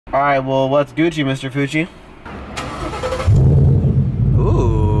Alright, well, what's Gucci, Mr. Fucci?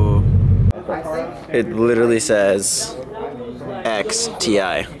 Ooh. It literally says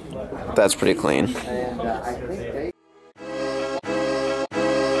XTI. That's pretty clean.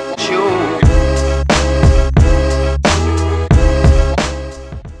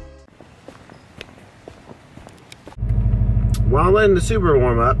 While I'm letting the Subaru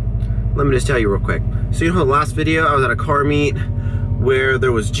warm up, let me just tell you real quick. So you know the last video, I was at a car meet where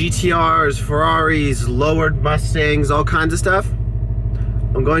there was GTRs, Ferraris, lowered Mustangs, all kinds of stuff.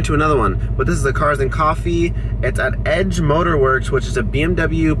 I'm going to another one, but this is a Cars and Coffee. It's at Edge Motorworks, which is a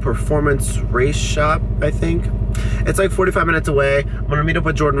BMW performance race shop, I think. It's like 45 minutes away. I'm gonna meet up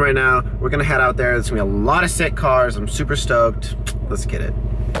with Jordan right now. We're gonna head out there. There's gonna be a lot of sick cars. I'm super stoked. Let's get it.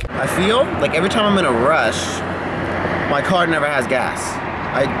 I feel like every time I'm in a rush, my car never has gas.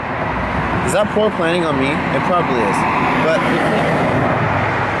 Is that poor planning on me? It probably is. But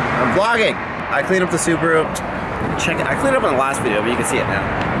I'm vlogging. I cleaned up the Subaru. Check it. I cleaned it up in the last video, but you can see it now.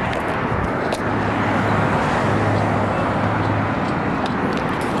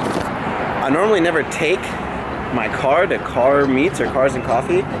 I normally never take my car to car meets or Cars and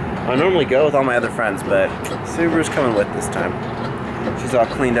Coffee. I normally go with all my other friends, but Subaru's coming with this time. She's all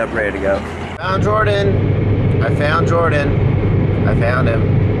cleaned up, ready to go. Found Jordan. I found Jordan. I found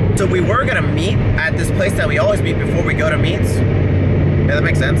him. So we were gonna meet at this place that we always meet before we go to meets. Yeah, that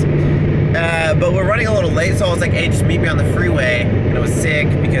makes sense. But we're running a little late, so I was like, hey, just meet me on the freeway. And it was sick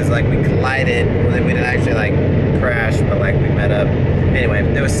because like we collided. We didn't actually like crash, but like we met up. Anyway,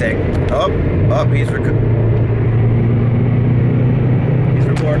 it was sick. Oh, he's recording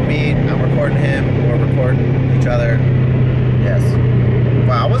me. I'm recording him. We're recording each other. Yes.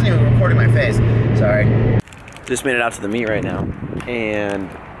 Wow, I wasn't even recording my face. Sorry. Just made it out to the meet right now, and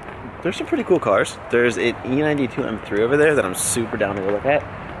there's some pretty cool cars. There's an E92 M3 over there that I'm super down to go look at.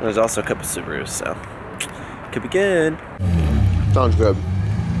 And there's also a couple Subarus, so could be good. Sounds good.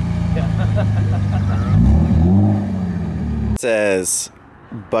 It says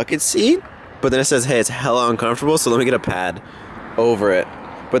bucket seat, but then it says, hey, it's hella uncomfortable, so let me get a pad over it.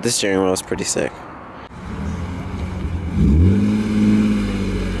 But the steering wheel is pretty sick.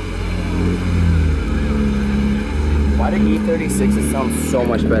 Why did E36 sound so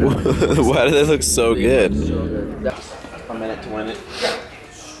much better? Why do they look so good? A minute to win it.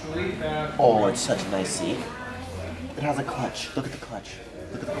 Oh, it's such a nice seat. It has a clutch. Look at the clutch.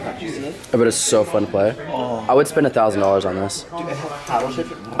 Look at the clutch. You see it? I bet it's so fun to play. Oh. I would spend $1,000 on this. Dude, it has paddle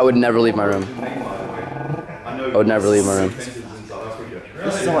shift. I would never leave my room. I would never leave my room.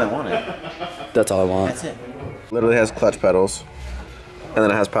 This is all I wanted. That's all I want. That's it. Literally has clutch pedals, and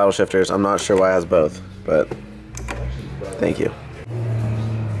then it has paddle shifters. I'm not sure why it has both, but thank you.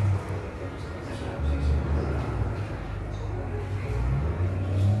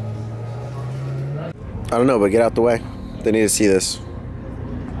 I don't know, but get out the way. They need to see this.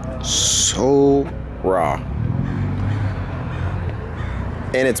 So raw.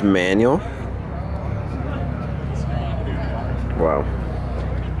 And it's manual. Wow.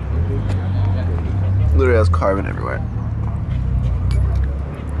 Literally has carbon everywhere.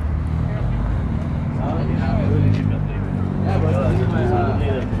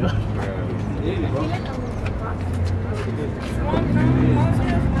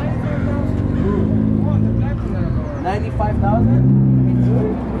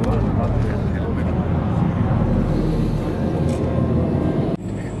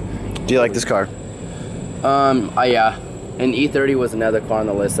 $95,000? Do you like this car? Yeah. And E30 was another car on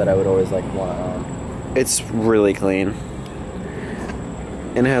the list that I would always like want to own. It's really clean.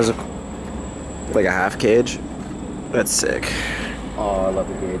 And it has like a half cage. That's sick. Oh, I love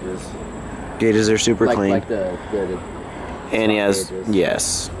the gauges. Gauges are super clean. Like the and he has gauges.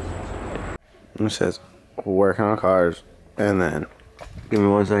 Yes. It says working on cars, and then give me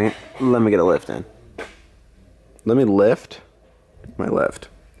 1 second. Let me get a lift in. Let me lift my lift.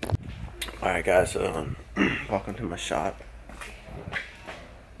 All right, guys. Welcome to my shop.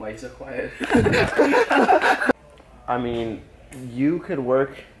 Why are you so quiet? I mean, you could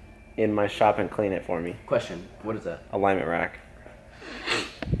work in my shop and clean it for me. Question. What is that? Alignment rack.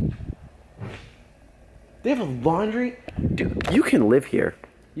 They have a laundry? Dude, you can live here.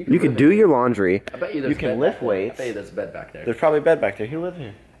 You can do your laundry. I bet you You can lift weights. I bet you there's a bed back there. There's probably a bed back there. You live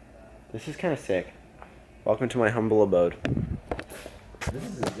here. This is kind of sick. Welcome to my humble abode. This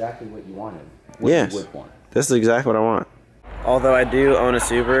is exactly what you wanted. Yes. You would want. This is exactly what I want. Although I do own a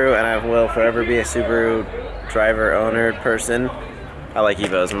Subaru, and I will forever be a Subaru driver, owner, person, I like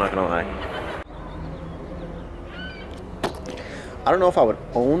Evos, I'm not gonna lie. I don't know if I would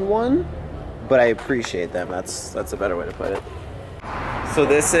own one, but I appreciate them. That's a better way to put it. So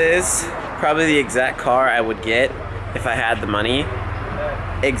this is probably the exact car I would get if I had the money.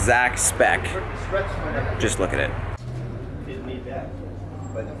 Exact spec. Just look at it.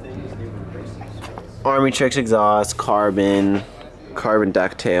 Army Tricks exhaust, carbon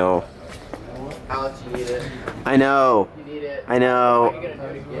ducktail. Alex, you need it. I know. You need it. I know. Are you gonna do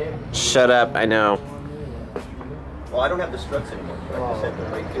it again? Shut up, I know. Well, I don't have the struts anymore. I just have the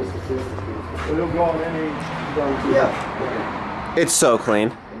brake discs. Yeah. It's so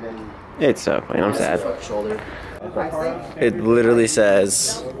clean. It's so clean, I'm sad. Shoulder. It literally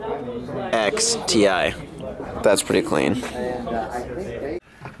says XTI. That's pretty clean.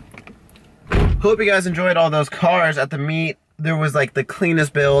 Hope you guys enjoyed all those cars at the meet. There was like the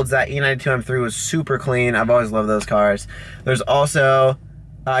cleanest builds. That E92 M3 was super clean. I've always loved those cars. There's also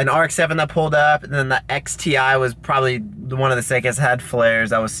an RX-7 that pulled up, and then the XTI was probably one of the sickest. Had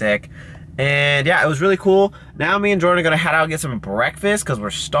flares, that was sick. And yeah, it was really cool. Now me and Jordan are gonna head out and get some breakfast because we're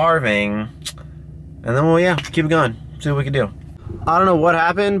starving. And then, well, yeah, keep it going. See what we can do. I don't know what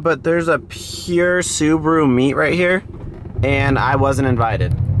happened, but there's a pure Subaru meet right here, and I wasn't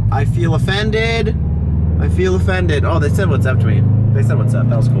invited. I feel offended. I feel offended. Oh, they said what's up to me. They said what's up.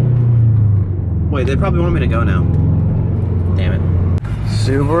 That was cool. Wait, they probably want me to go now. Damn it.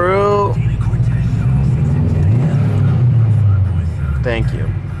 Subaru. Thank you.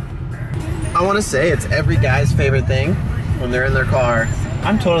 I want to say it's every guy's favorite thing when they're in their car.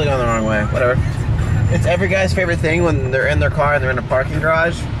 I'm totally going the wrong way. Whatever. It's every guy's favorite thing when they're in their car and they're in a parking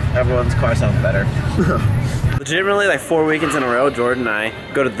garage. Everyone's car sounds better. Legitimately, like 4 weekends in a row, Jordan and I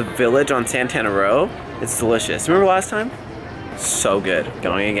go to the Village on Santana Row. It's delicious. Remember last time? So good.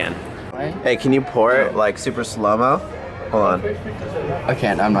 Going again. Hey, can you pour it like super slow-mo? Hold on. I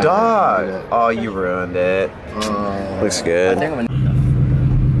can't. I'm not. Dog! Oh, you ruined it. Looks good.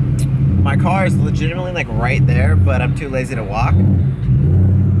 My car is legitimately like right there, but I'm too lazy to walk.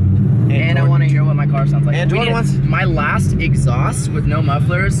 And I want to hear what my car sounds like. And Jordan wants my last exhaust with no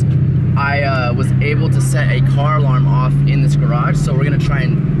mufflers. I was able to set a car alarm off in this garage, so we're gonna try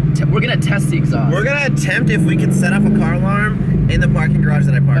and we're gonna test the exhaust. We're gonna attempt if we can set up a car alarm in the parking garage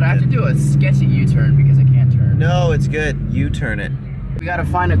that I parked in. But I have to do a sketchy U-turn because I can't turn. No, it's good. You turn it. We gotta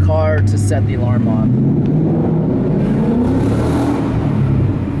find a car to set the alarm on.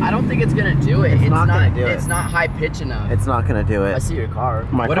 I don't think it's gonna do it. It's not gonna do it. It's not high pitch enough. It's not gonna do it. I see your car.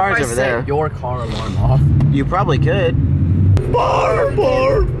 My car's over there. What if I set your car alarm off? You probably could. Bar,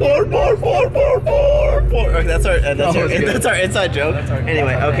 bar, bar, bar, bar, bar, bar, bar. Okay, that's our inside joke.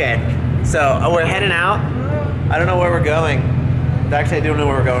 Anyway, okay. So we're heading out. I don't know where we're going. Actually, I don't know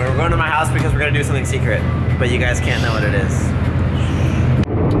where we're going. We're going to my house because we're gonna do something secret, but you guys can't know what it is.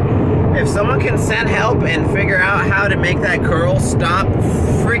 If someone can send help and figure out how to make that curl stop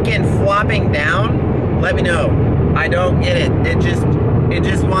freaking flopping down, let me know. I don't get it. It just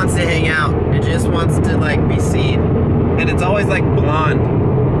wants to hang out. It just wants to like be seen. And it's always like blonde.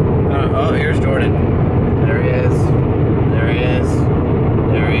 Oh, here's Jordan. There he is. There he is.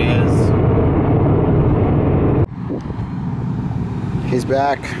 There he is. He's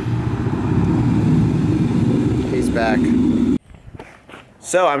back. He's back.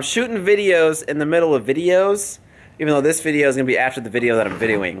 So I'm shooting videos in the middle of videos, even though this video is gonna be after the video that I'm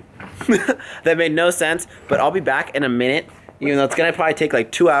videoing. That made no sense, but I'll be back in a minute. Even though it's gonna probably take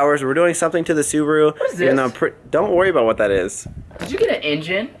like 2 hours. We're doing something to the Subaru. What is this? Don't worry about what that is. Did you get an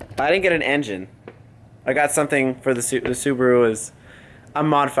engine? I didn't get an engine. I got something for the Subaru. I'm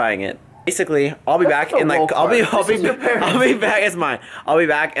modifying it. Basically, I'll be back in like I'll be back. It's mine. I'll be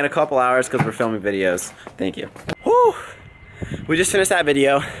back in a couple hours because we're filming videos. Thank you. Whew. We just finished that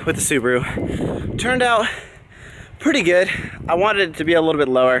video with the Subaru. Turned out pretty good. I wanted it to be a little bit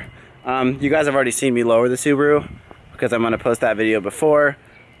lower. You guys have already seen me lower the Subaru because I'm gonna post that video before,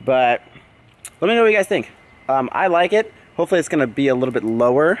 but let me know what you guys think. I like it. Hopefully it's gonna be a little bit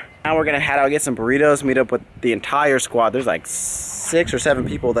lower. Now we're gonna head out, get some burritos, meet up with the entire squad. There's like 6 or 7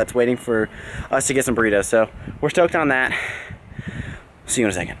 people that's waiting for us to get some burritos, so we're stoked on that. See you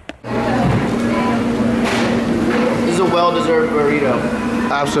in a second. This is a well-deserved burrito.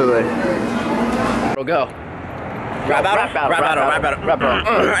 Absolutely. We'll go. Rap battle.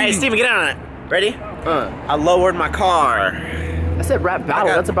 Hey, Steven, get on it. Ready? I lowered my car. I said rap battle.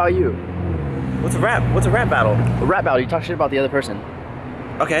 That's about you. What's a rap? What's a rap battle? A rap battle. You talk shit about the other person.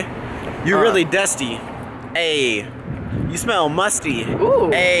 Okay. You're really dusty. Hey. You smell musty.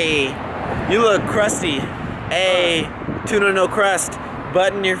 Ooh. Hey. You look crusty. Hey. Tuna no crust.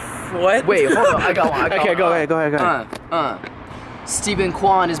 Button your what? Wait, hold on. I got one. Okay, go ahead. Stephen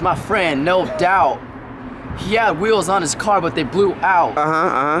Kwan is my friend, no doubt. He had wheels on his car, but they blew out.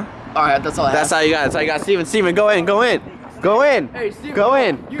 All right, that's all I have. That's all you got. Steven, go in. Go in. Hey, Steven, go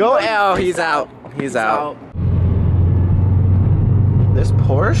in. Go. Oh, he's out. He's out. This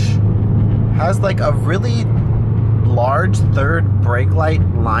Porsche has like a really large third brake light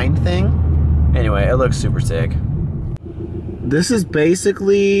line thing. Anyway, it looks super sick. This is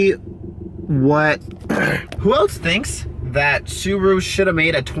basically what... Who else thinks that Subaru should have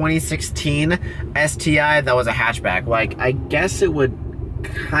made a 2016 STI that was a hatchback? Like, I guess it would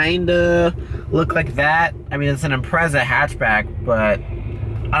kinda look like that. I mean, it's an Impreza hatchback, but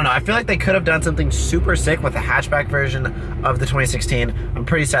I don't know. I feel like they could have done something super sick with the hatchback version of the 2016. I'm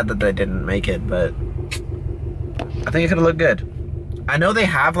pretty sad that they didn't make it, but I think it could have looked good. I know they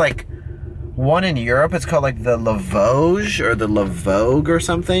have like one in Europe. It's called like the Lavoge or the Lavogue or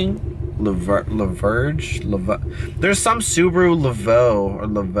something. Laverge? There's some Subaru Lavo or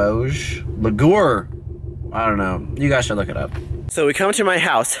Lavoge. Lagour. I don't know. You guys should look it up. So we come to my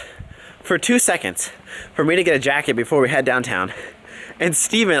house for 2 seconds for me to get a jacket before we head downtown. And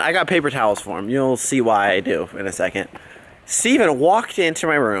Steven, I got paper towels for him. You'll see why I do in a second. Steven walked into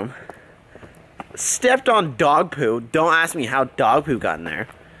my room, stepped on dog poo. Don't ask me how dog poo got in there.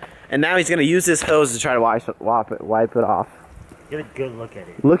 And now he's gonna use this hose to try to wipe it off. Get a good look at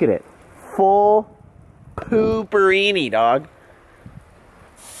it. Look at it. Full pooperini, dog.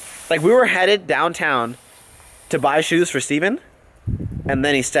 Like, we were headed downtown to buy shoes for Steven, and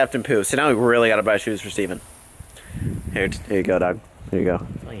then he stepped in poo. So now we really gotta buy shoes for Steven. Here you go, dog. Here you go.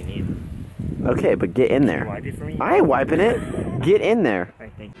 That's all you need. Okay, but get in there. Wipe it for me? I ain't wiping it. Get in there. I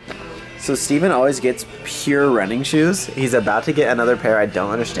think. So Steven always gets pure running shoes. He's about to get another pair I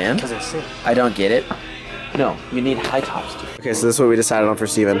don't understand. Because they're sick. I don't get it. No, you need high tops. Okay, so this is what we decided on for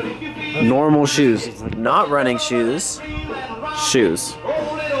Steven. Normal shoes. Not running shoes. Shoes.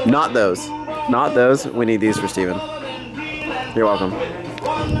 Not those. Not those. We need these for Steven. You're welcome.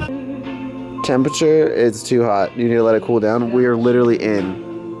 Temperature, it's too hot. You need to let it cool down. We are literally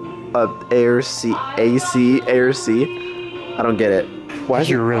in a AC air seat. I don't get it. Why is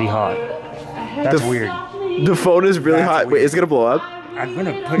You're really hot. That's weird. The phone is really hot. Weird. Wait, it's gonna blow up? I'm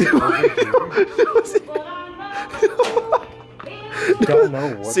gonna put it over here. Don't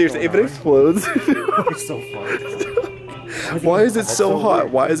know what's Seriously, if it going explodes. It's so fun. Why is it so hot?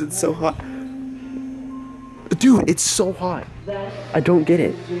 Why is it so hot? Dude, it's so hot. I don't get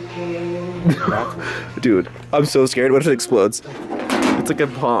it. Dude, I'm so scared. What if it explodes? It's like a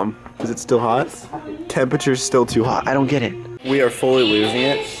bomb. Is it still hot? Temperature's still too hot. I don't get it. We are fully losing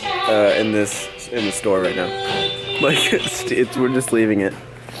it in the store right now. Like, we're just leaving it.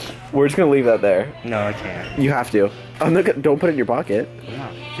 We're just gonna leave that there. No, I can't. You have to. I'm not gonna, don't put it in your pocket.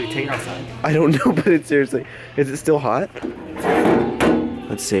 Yeah. Should we take it outside? I don't know, but it's seriously. Is it still hot?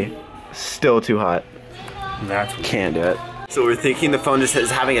 Let's see. Still too hot. That's Can't do it. So we're thinking the phone just is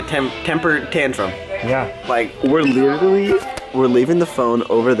having a temper tantrum. Yeah. Like, we're leaving the phone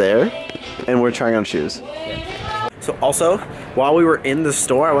over there, and we're trying on shoes. Yeah. So also, while we were in the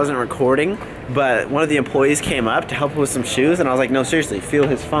store, I wasn't recording, but one of the employees came up to help with some shoes, and I was like, no, seriously, feel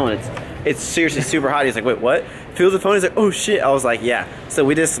his phone. It's seriously super hot. He's like, wait, what? Feels the phone? He's like, oh shit. I was like, yeah. So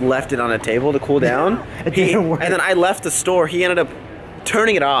we just left it on a table to cool down. It didn't work. And then I left the store. He ended up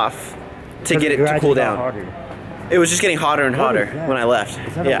turning it off to get it to cool down. Harder. It was just getting hotter and hotter when I left.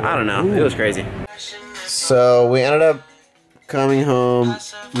 Yeah, I don't know. It was crazy. So we ended up coming home,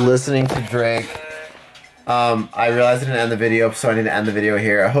 listening to Drake. I realized I didn't end the video, so I need to end the video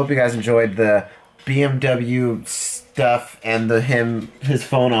here. I hope you guys enjoyed the BMW stuff and his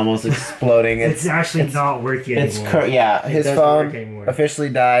phone almost exploding. It's actually not working anymore. Yeah, his phone officially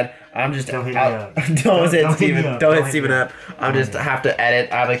died. I'm just Don't hit out. me up. Don't hit Steven Steven up. I'm just have to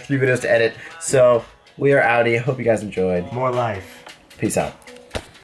edit. I have like 3 videos to edit. So we are outie. Hope you guys enjoyed. More life. Peace out.